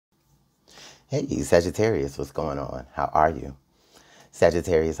Hey, Sagittarius, what's going on? How are you?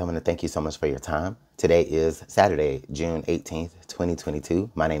 Sagittarius, I want to thank you so much for your time. Today is Saturday, June 18th, 2022.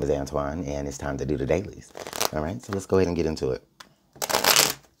 My name is Antoine, and it's time to do the dailies. All right, so let's go ahead and get into it.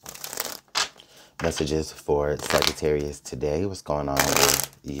 Messages for Sagittarius today. What's going on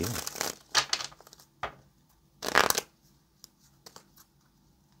with you?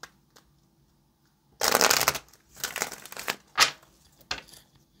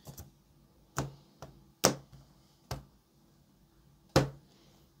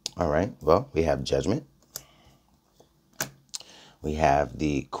 All right, well, we have Judgment. We have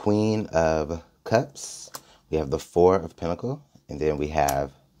the Queen of Cups. We have the Four of Pentacles. And then we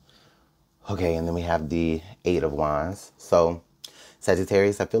have, and then we have the Eight of Wands. So,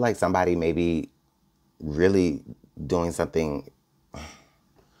 Sagittarius, I feel like somebody may be really doing something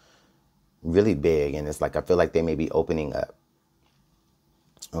really big. And it's like, I feel like they may be opening up.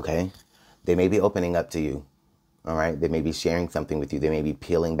 Okay? They may be opening up to you. All right, they may be sharing something with you. They may be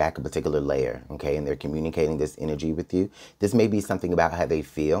peeling back a particular layer, okay, and they're communicating this energy with you. This may be something about how they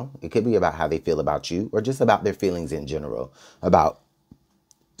feel. It could be about how they feel about you, or just about their feelings in general, about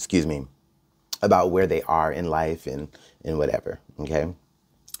where they are in life and whatever, okay?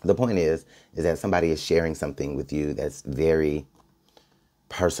 The point is that somebody is sharing something with you that's very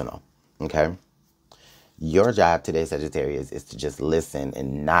personal, okay? Your job today, Sagittarius, is to just listen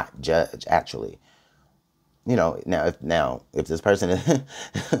and not judge, actually. You know, now if this person is,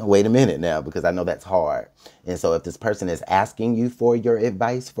 wait a minute now, because I know that's hard. And so if this person is asking you for your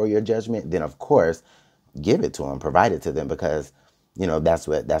advice, for your judgment, then of course, give it to them, provide it to them, because, you know, that's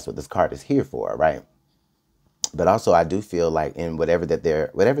what this card is here for, right? But also I do feel like in whatever that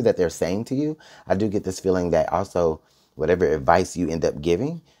they're saying to you, I do get this feeling that also whatever advice you end up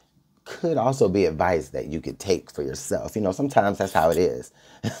giving could also be advice that you could take for yourself. You know, sometimes that's how it is.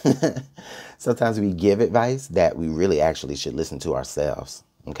 Sometimes we give advice that we really actually should listen to ourselves.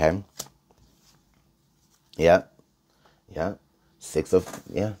 Okay. Yep. Yep.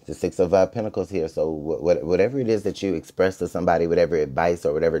 The Six of Pentacles here. So whatever it is that you express to somebody, whatever advice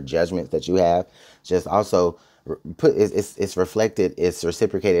or whatever judgments that you have, just also it's reflected, it's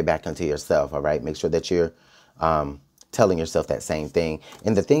reciprocated back into yourself. All right. Make sure that you're, telling yourself that same thing.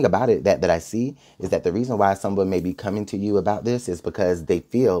 And the thing about it that I see is that the reason why someone may be coming to you about this is because they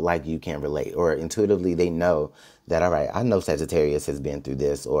feel like you can relate, or intuitively they know that, all right, I know Sagittarius has been through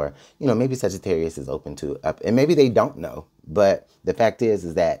this, or, you know, maybe Sagittarius is open to up, and maybe they don't know. But the fact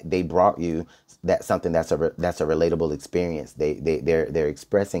is that they brought you that something that's a relatable experience. They're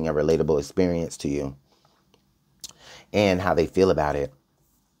expressing a relatable experience to you and how they feel about it.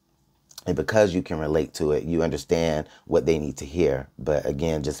 And because you can relate to it, you understand what they need to hear. But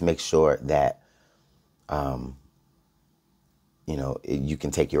again, just make sure that, you know, you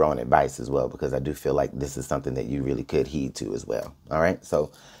can take your own advice as well, because I do feel like this is something that you really could heed to as well. All right.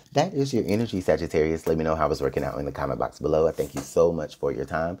 So that is your energy, Sagittarius. Let me know how it's working out in the comment box below. I thank you so much for your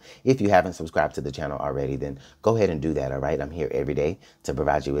time. If you haven't subscribed to the channel already, then go ahead and do that. All right. I'm here every day to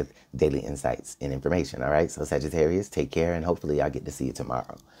provide you with daily insights and information. All right. So Sagittarius, take care, and hopefully I'll get to see you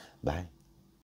tomorrow. Bye.